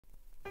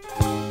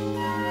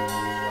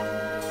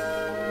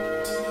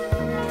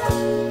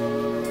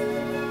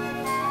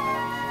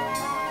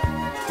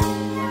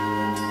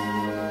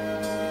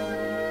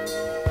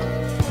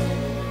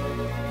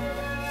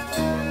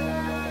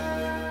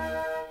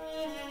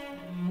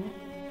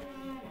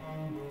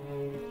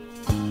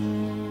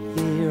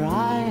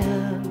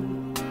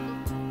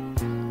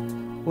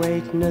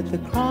waiting at the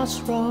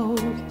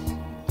crossroads,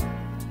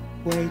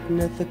 waiting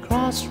at the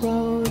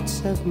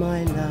crossroads of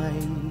my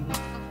life.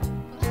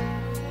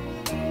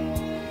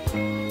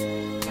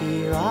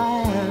 Here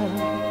I am,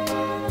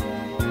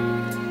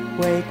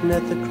 waiting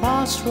at the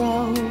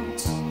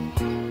crossroads,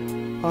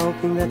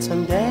 hoping that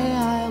someday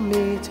I'll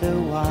meet a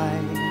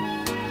wife.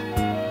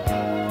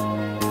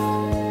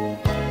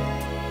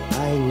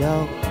 I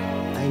know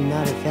I'm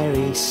not a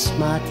very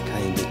smart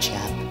kind of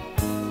chap,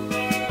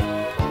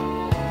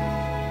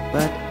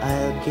 but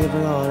I'll give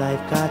her all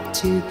I've got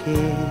to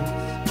give.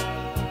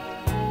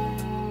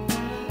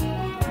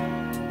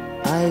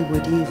 I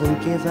would even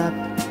give up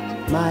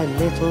my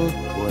little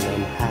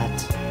woolen hat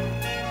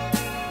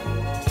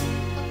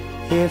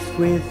if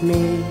with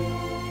me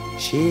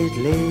she'd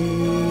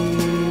live.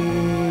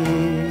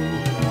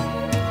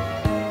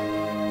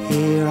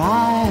 Here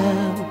I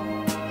am,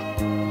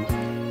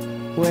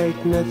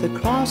 waiting at the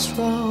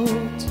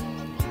crossroads,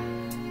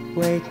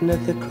 waiting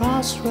at the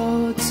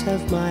crossroads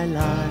of my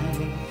life.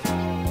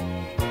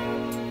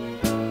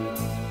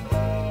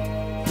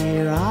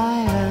 Here I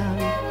am,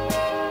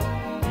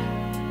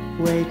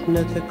 waiting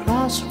at the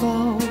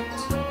crossroads,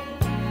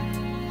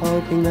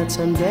 hoping that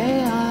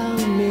someday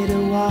I'll meet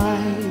a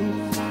wife.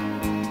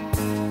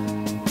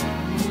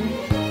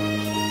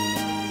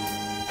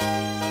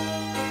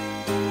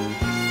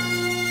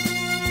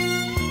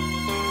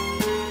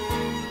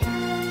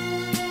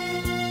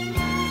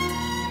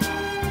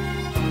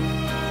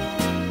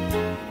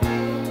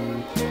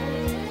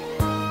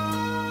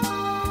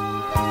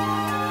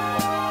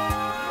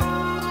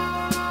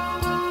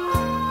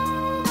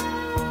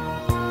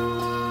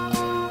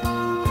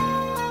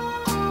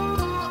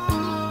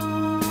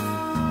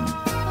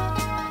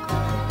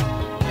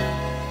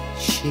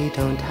 She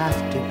don't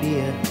have to be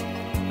a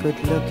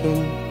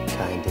good-looking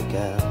kind of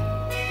girl.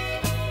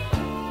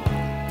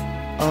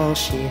 All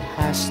she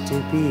has to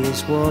be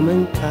is warm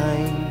and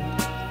kind.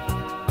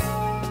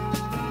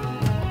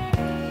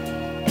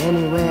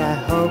 Anyway, I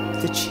hope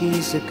that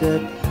she's a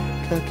good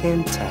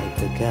cooking type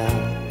of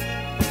girl.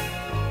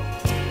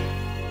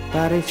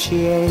 But if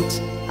she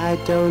ain't, I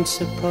don't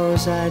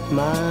suppose I'd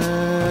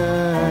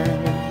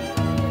mind.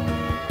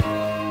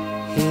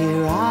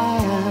 Here I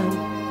am,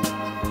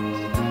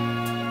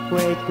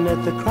 waiting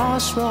at the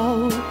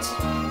crossroads,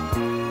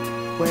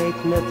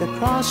 waiting at the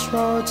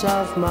crossroads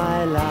of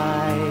my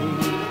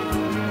life.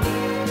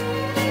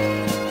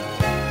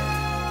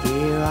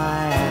 Here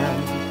I am,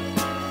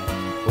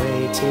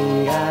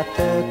 waiting at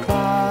the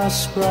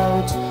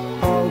crossroads,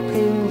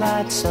 hoping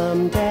that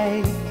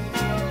someday,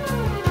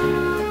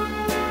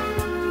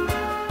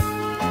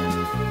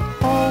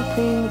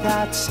 hoping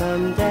that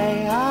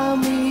someday I'll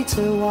meet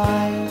a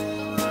wife.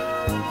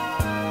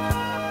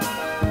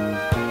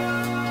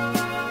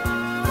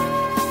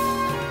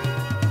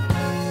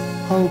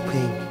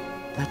 Hoping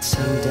that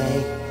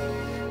someday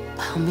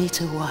I'll meet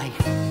a wife.